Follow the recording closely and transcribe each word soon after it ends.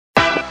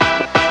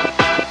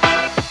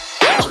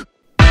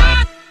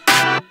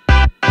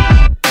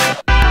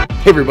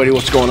Hey everybody,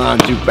 what's going on?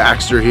 Duke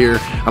Baxter here.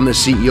 I'm the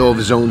CEO of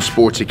Zone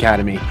Sports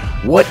Academy.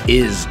 What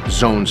is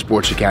Zone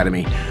Sports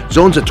Academy?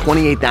 Zone's a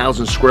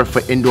 28,000 square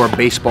foot indoor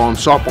baseball and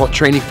softball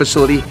training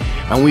facility,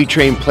 and we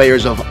train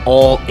players of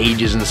all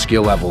ages and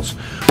skill levels.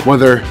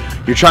 Whether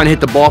you're trying to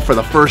hit the ball for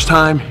the first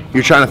time,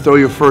 you're trying to throw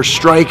your first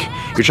strike,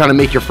 you're trying to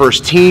make your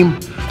first team,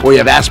 or you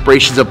have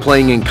aspirations of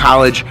playing in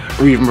college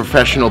or even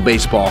professional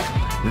baseball,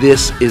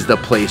 this is the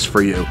place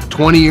for you.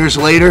 20 years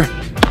later,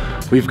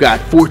 we've got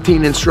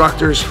 14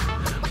 instructors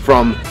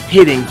from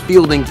hitting,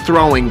 fielding,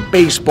 throwing,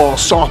 baseball,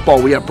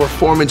 softball. We have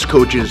performance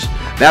coaches.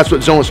 That's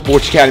what Zone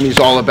Sports Academy is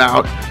all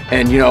about.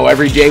 And you know,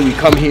 every day we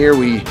come here,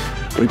 we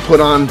put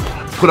on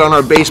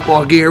our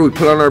baseball gear, we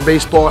put on our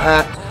baseball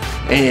hat,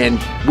 and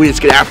we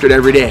just get after it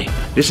every day.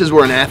 This is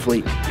where an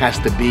athlete has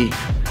to be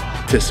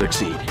to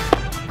succeed.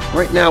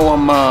 Right now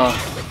I'm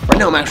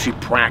actually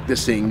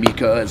practicing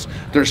because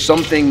there's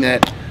something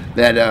that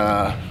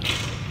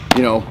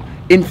you know,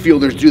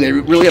 infielders do. They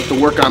really have to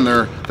work on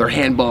their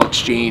handball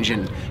exchange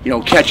and, you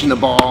know, catching the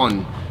ball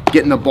and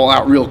getting the ball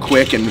out real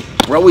quick. And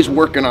we're always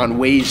working on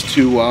ways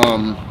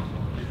to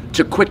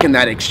quicken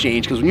that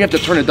exchange, because when you have to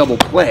turn a double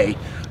play,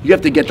 you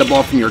have to get the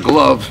ball from your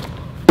glove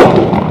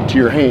to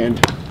your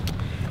hand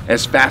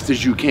as fast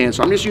as you can.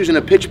 So I'm just using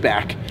a pitch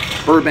back.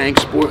 Burbank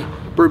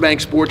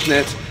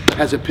Sportsnets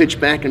has a pitch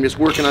back. I'm just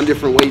working on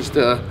different ways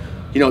to,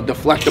 you know,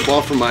 deflect the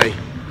ball from my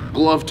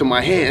glove to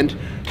my hand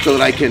so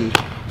that I can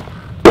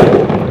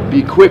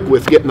be quick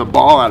with getting the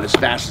ball out as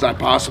fast as I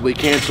possibly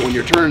can. So when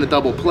you're turning a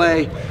double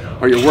play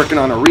or you're working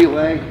on a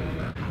relay,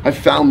 I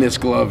found this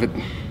glove.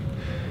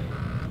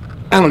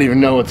 I don't even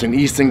know it's an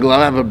Easton glove.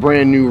 I have a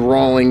brand new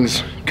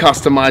Rawlings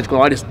customized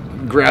glove. I just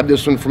grabbed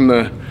this one from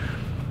the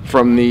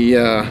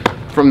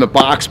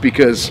box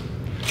because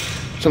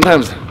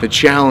sometimes the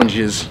challenge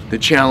is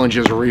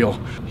real.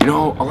 You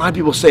know, a lot of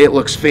people say it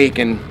looks fake,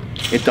 and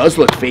it does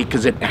look fake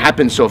because it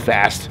happens so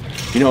fast.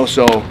 You know,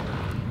 so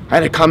I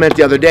had a comment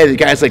the other day, the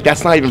guy's like,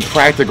 that's not even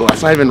practical,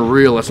 that's not even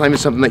real, that's not even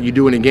something that you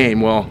do in a game.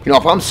 Well, you know,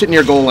 if I'm sitting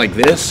here going like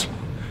this,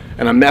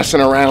 and I'm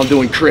messing around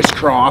doing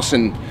crisscross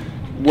and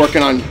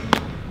working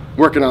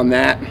on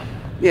that,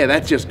 yeah,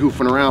 that's just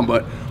goofing around.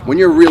 But when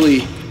you're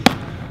really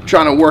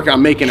trying to work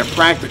on making it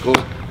practical,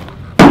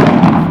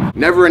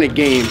 never in a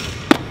game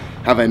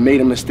have I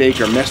made a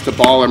mistake or missed the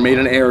ball or made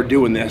an error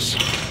doing this.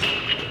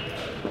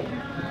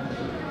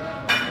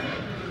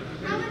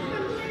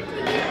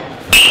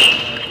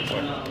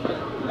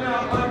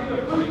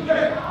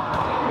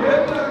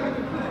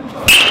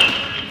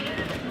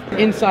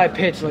 Inside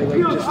pitch, like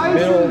just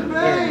middle,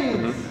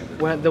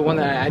 when the one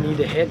that I need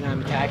to hit and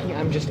I'm attacking,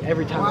 I'm just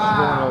every time just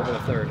going over the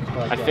third.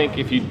 Like, I think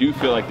if you do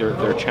feel like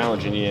they're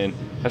challenging you in,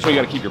 that's why you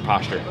got to keep your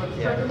posture.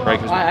 Yeah.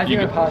 Right? I think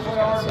my posture's kind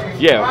of sick.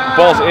 Yeah,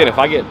 ball's in. If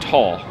I get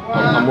tall,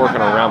 I'm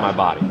working around my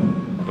body.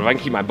 But if I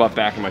can keep my butt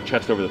back and my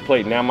chest over the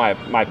plate, now my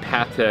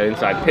path to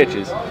inside pitch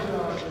is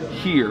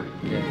here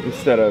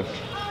instead of.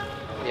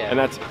 Yeah. And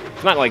it's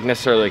not like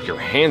necessarily like your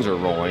hands are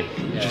rolling.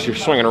 It's just you're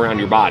swinging around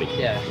your body.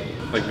 Yeah.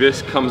 Like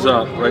this comes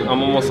up, right?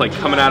 I'm almost like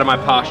coming out of my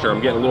posture. I'm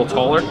getting a little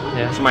taller,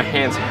 so my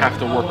hands have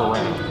to work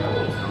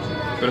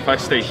around. But if I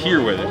stay here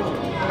with it,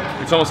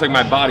 it's almost like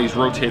my body's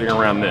rotating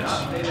around this.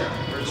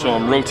 So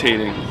I'm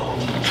rotating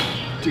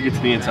to get to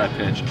the inside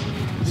pitch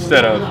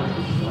instead of.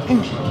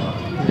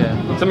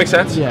 Yeah. Does that make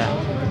sense?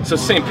 Yeah. So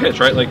same pitch,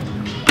 right? Like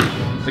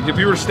if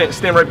you were to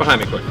stand right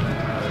behind me quick.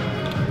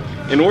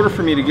 In order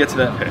for me to get to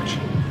that pitch,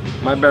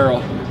 my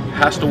barrel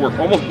has to work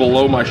almost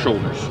below my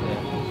shoulders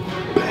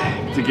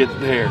to get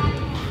there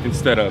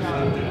instead of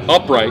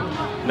upright.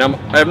 Now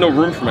I have no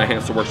room for my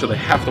hands to work, so they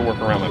have to work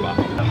around my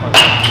body.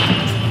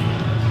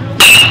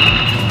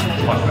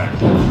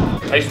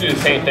 I used to do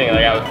the same thing.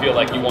 Like I would feel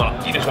like you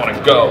just want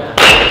to go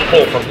and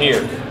pull from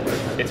here.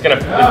 It's gonna,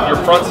 your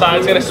front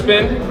side's gonna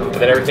spin, and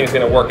then everything's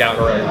gonna work out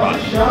around your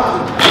body.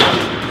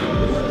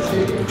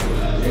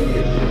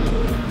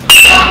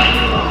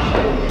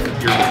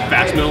 You're a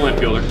fast middle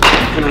infielder.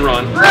 You can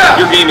run.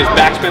 Your game is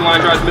backspin,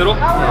 line drives, middle,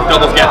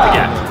 doubles gap to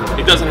gap.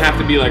 It doesn't have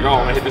to be like, oh,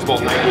 I'm gonna hit this ball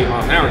 98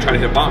 miles an hour and try to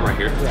hit a bomb right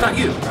here. It's not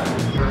you.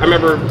 I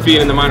remember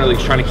being in the minor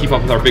leagues trying to keep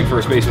up with our big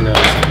first baseman that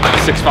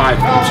was 6'5",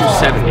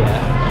 270.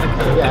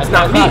 Yeah, it's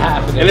not me,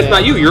 and it's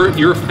not you.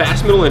 You're a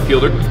fast middle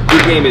infielder.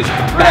 Your game is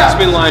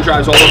backspin, line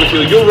drives all over the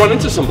field. You'll run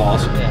into some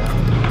balls,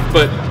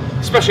 but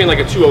especially in like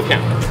a 2-0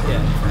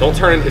 count. Don't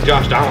turn into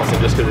Josh Donaldson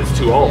just because it's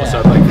 2-0 all of a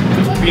sudden.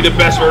 Like, be the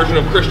best version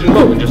of Christian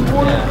Moe and just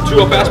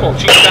 2-0 fastball,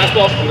 cheap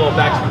fastball, and going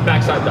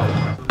backside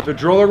double. The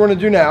drill we're going to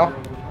do now,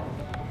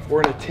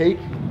 we're going to take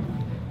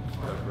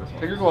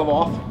your glove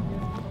off.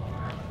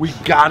 We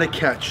got to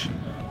catch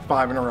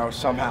 5 in a row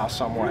somehow,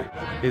 some way.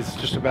 It's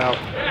just about,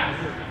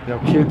 you know,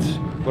 kids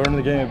learning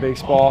the game of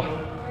baseball,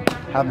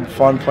 having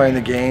fun playing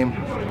the game,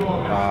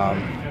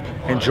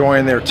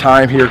 enjoying their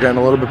time here, getting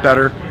a little bit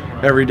better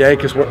every day.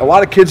 Because what a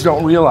lot of kids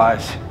don't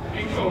realize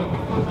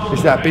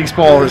is that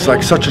baseball is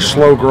like such a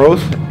slow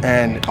growth,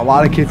 and a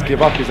lot of kids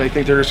give up because they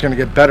think they're just going to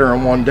get better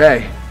in one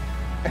day.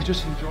 And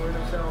just enjoying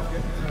themselves,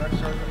 getting to the next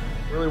circle,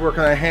 really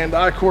working on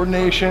hand-eye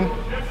coordination,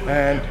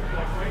 and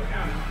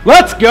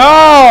let's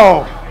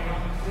go!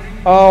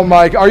 Oh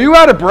my, are you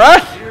out of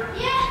breath?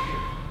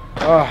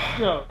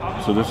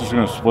 So this is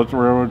going to split the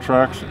railroad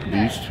tracks.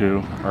 These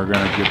two are going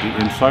to get the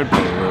inside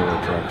part of the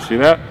railroad tracks. See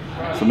that?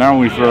 So now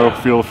when we throw,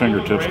 feel the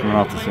fingertips coming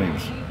off the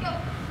seams.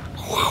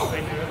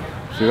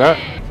 See that?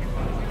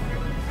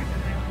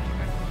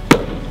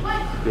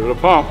 Give it a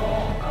pump.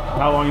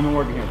 How long have you been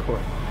working here for?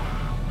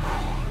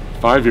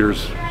 5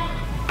 years.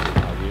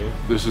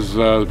 This is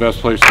the best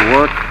place to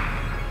work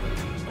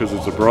because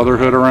it's a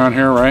brotherhood around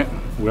here, right?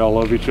 We all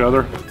love each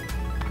other.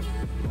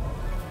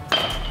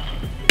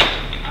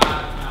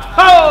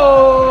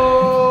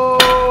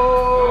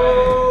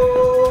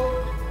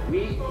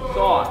 We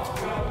saw it.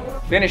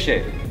 Finish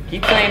it.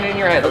 Keep saying it in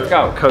your head. Let's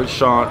go. Coach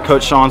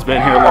Sean's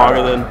been here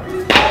longer than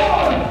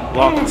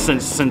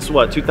since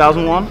what?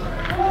 2001?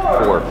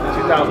 2004.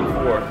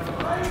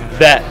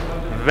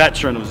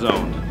 Veteran of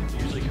zone.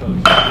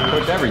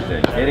 Coach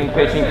everything. Hitting,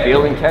 pitching,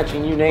 fielding,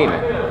 catching, you name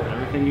it.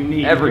 Everything you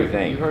need.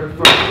 Everything.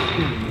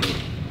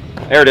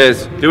 There it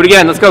is. Do it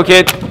again. Let's go,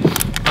 kid.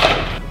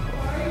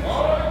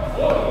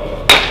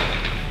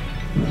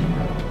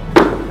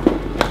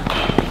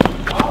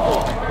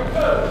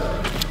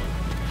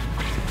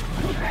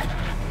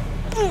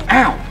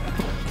 Ow!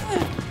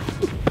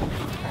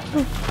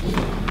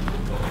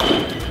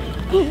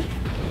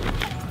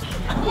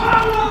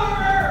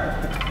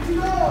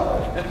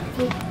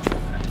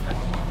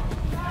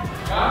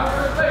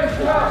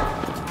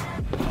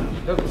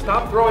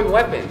 Stop throwing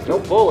weapons. No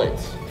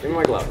bullets. Give me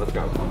my glove. Let's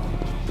go.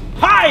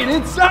 Hide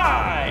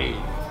inside!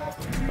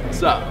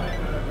 What's up?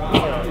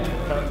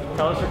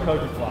 Tell us your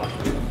coaching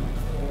philosophy.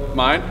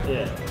 Mine?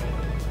 Yeah.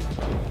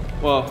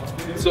 Well,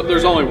 so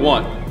there's only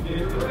one.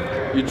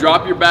 You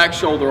drop your back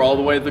shoulder all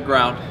the way to the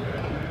ground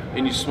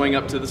and you swing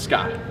up to the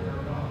sky.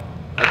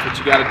 That's what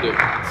you gotta do.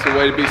 It's the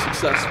way to be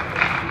successful.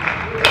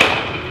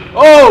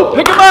 Oh,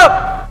 pick him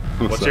up!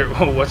 What's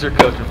your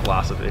coaching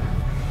philosophy?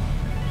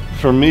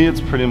 For me,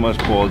 it's pretty much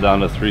boiled down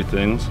to three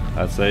things.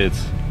 I'd say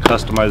it's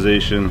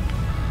customization,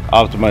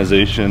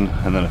 optimization,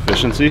 and then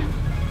efficiency.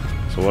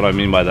 So what I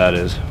mean by that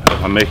is,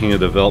 if I'm making a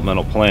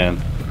developmental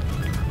plan,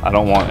 I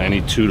don't want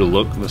any two to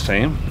look the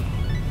same.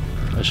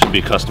 It should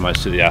be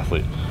customized to the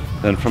athlete.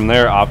 Then from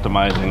there,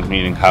 optimizing,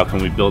 meaning how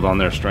can we build on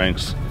their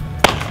strengths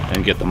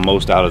and get the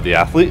most out of the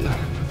athlete.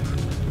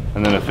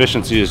 And then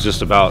efficiency is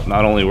just about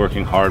not only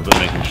working hard, but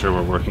making sure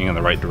we're working in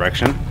the right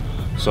direction.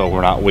 So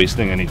we're not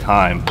wasting any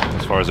time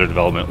as far as their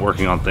development,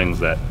 working on things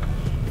that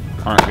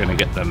aren't gonna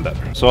get them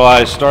better. So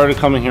I started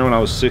coming here when I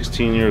was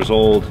 16 years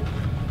old.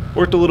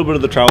 Worked a little bit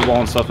of the travel ball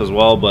and stuff as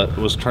well, but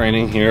was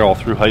training here all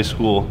through high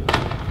school.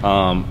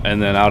 And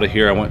then out of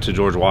here, I went to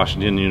George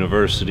Washington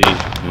University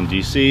in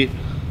DC,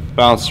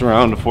 bounced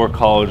around to 4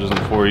 colleges in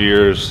 4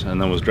 years,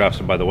 and then was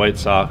drafted by the White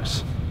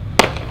Sox.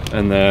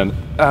 And then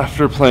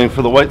after playing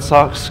for the White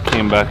Sox,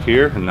 came back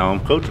here, and now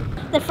I'm coaching.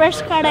 The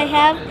first card I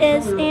have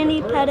is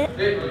Andy Pettit,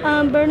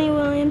 Bernie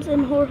Williams,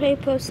 and Jorge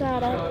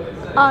Posada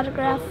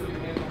autograph.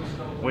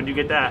 When'd you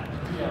get that?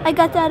 I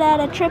got that at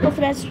a Triple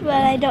Threats,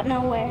 but I don't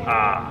know where.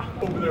 I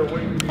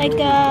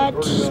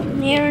got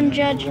Aaron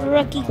Judge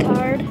rookie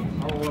card.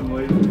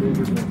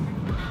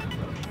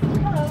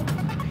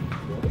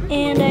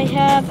 And I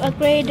have a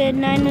graded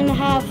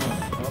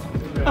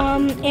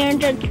 9.5 Aaron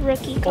Judge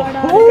rookie card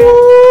autograph.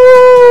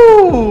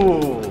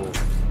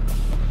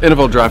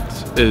 NFL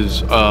draft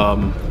is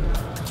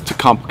it's a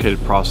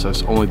complicated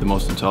process. Only the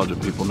most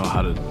intelligent people know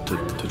how to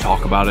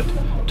talk about it,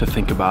 to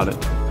think about it.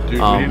 Dude,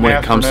 when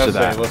it comes to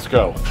that. Let's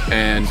go.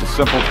 And It's a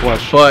simple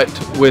question. but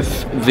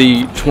with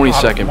the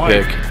 22nd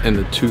pick in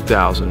the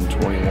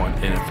 2021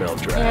 NFL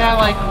draft. Yeah,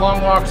 like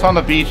long walks on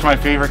the beach. My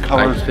favorite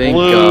color is I think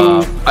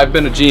blue. I've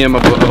been a GM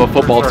of a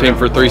football team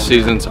for 3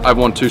 seasons. I've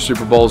won 2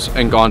 Super Bowls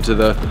and gone to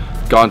the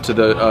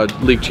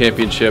league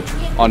championship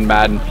on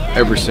Madden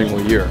every single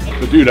year.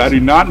 But dude, I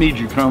do not need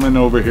you coming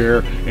over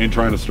here and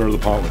trying to stir the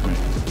pot with me.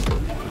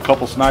 A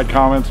couple snide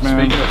comments,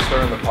 man. Speaking of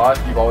stirring the pot,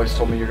 you've always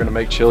told me you're going to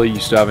make chili. You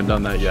still haven't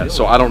done that yet,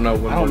 so I don't know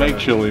when I don't make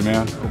chili,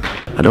 man.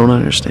 I don't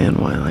understand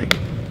why, like,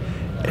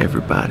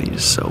 everybody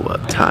is so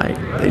uptight.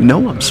 They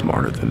know I'm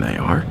smarter than they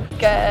are.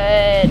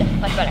 Good.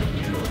 Much better.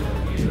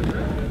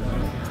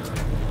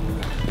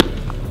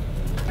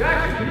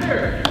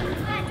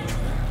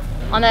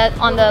 On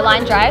the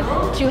line drive,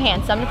 2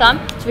 hands, thumb to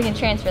thumb, so we can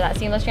transfer that.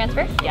 Seamless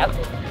transfer? Yep.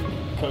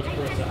 Coach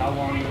Carissa, how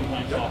long have you been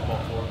playing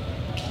softball for?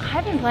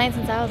 I've been playing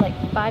since I was like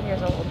 5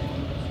 years old.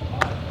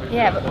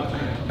 Yeah, but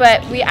I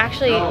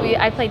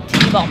played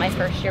t-ball my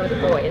first year with the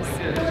boys.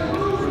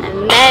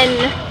 And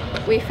then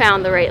we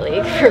found the right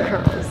league for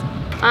girls.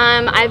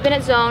 I've been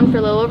at Zone for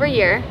a little over a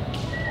year,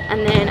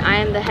 and then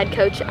I'm the head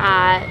coach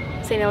at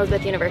St.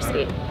 Elizabeth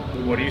University.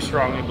 What do you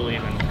strongly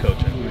believe in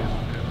coaching?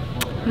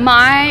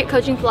 My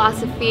coaching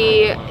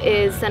philosophy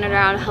is centered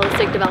around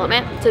holistic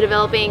development, so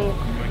developing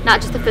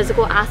not just the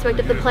physical aspect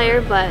of the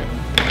player, but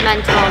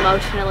mental,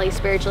 emotionally,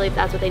 spiritually, if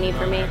that's what they need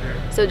from me.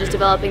 So just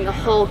developing the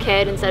whole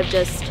kid instead of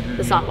just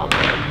the softball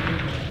player.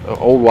 An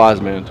old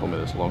wise man told me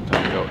this a long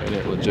time ago, and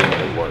it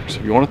legitimately works.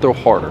 If you want to throw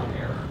harder,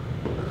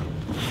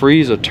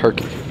 freeze a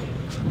turkey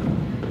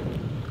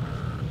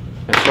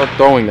and start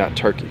throwing that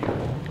turkey.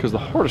 Because the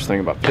hardest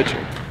thing about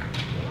pitching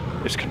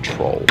is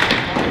control.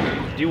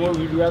 Would you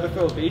rather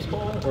throw a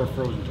baseball or a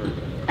frozen turkey?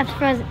 A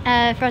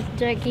frozen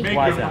turkey.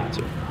 Why is that?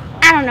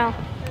 I don't know.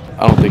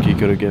 I don't think he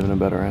could have given a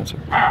better answer.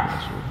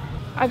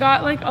 I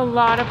got like a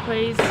lot of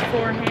plays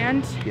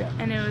forehand, Yeah.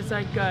 and it was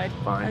like good.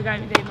 Fine.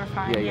 They were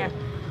fine. Yeah.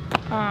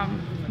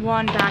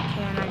 One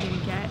backhand I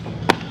didn't get.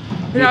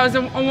 That was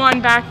a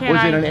one backhand.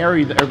 Was it an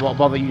area or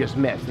ball that you just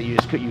missed that you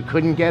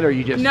couldn't get, or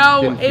you just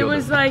No, didn't feel it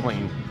was like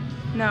clean?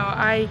 No,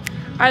 I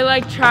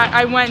like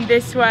I went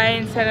this way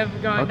instead of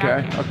going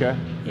backhand. Okay.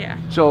 Yeah.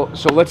 So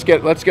let's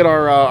get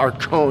our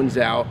cones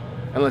out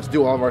and let's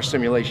do all of our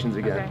simulations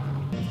again. Okay.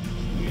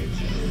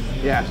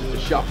 Yeah, it's just a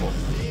shuffle.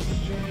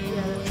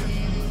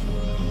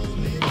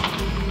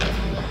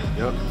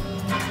 Yep.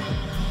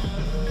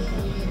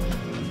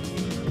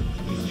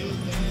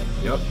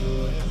 Yep.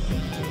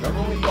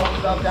 Remember when we talked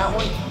about that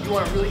one? You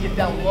want to really get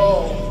down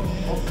low.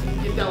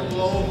 Get down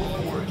low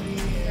before it.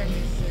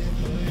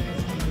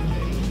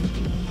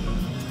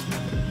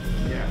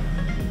 Yeah.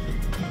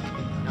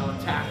 Now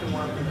attack the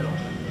one in the middle.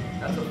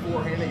 That's a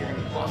forehand that you're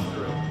going to bust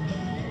through.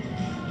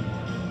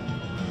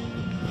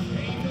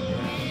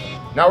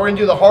 Now we're going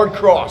to do the hard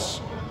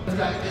cross. I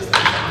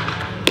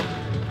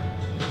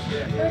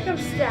feel like I'm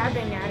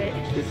stabbing at it.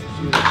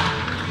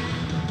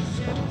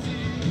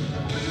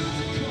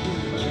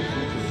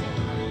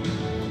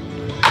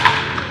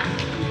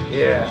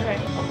 Yeah. Okay.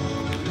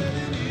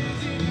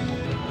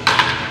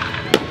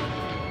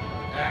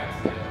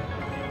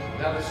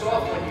 Now the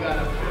soft one you got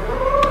to.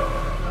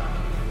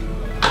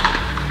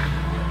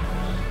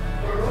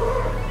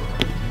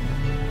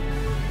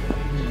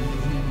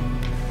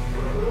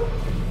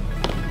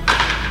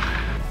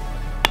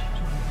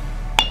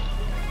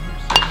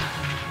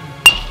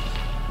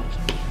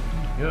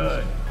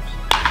 Good.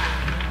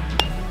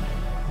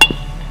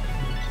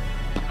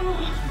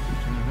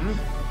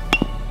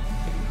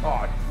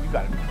 Oh, you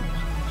got it.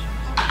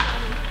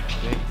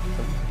 See?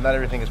 Not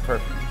everything is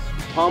perfect.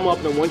 Palm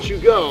up, and once you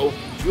go,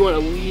 you want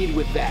to lead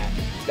with that.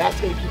 That's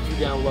going to keep you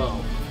down low.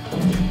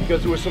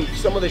 Because there were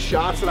some of the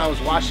shots that I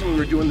was watching when we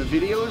were doing the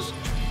videos,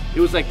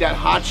 it was like that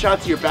hot shot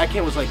to your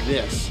backhand was like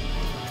this.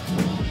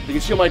 You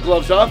can see my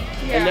gloves up,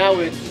 and now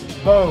it's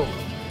boom.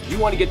 You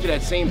want to get to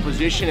that same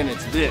position, and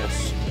it's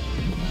this.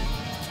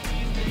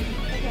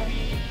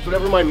 So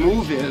whatever my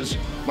move is,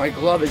 my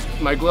glove's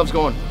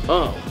going,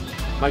 oh,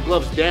 my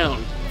glove's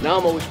down. Now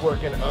I'm always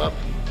working up.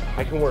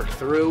 I can work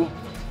through,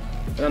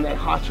 and on that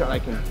hot shot, I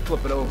can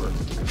flip it over.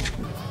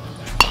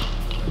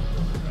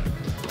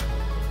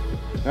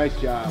 Nice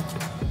job.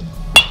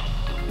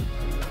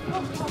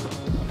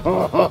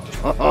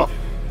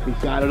 We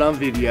got it on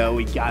video.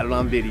 We got it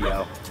on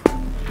video.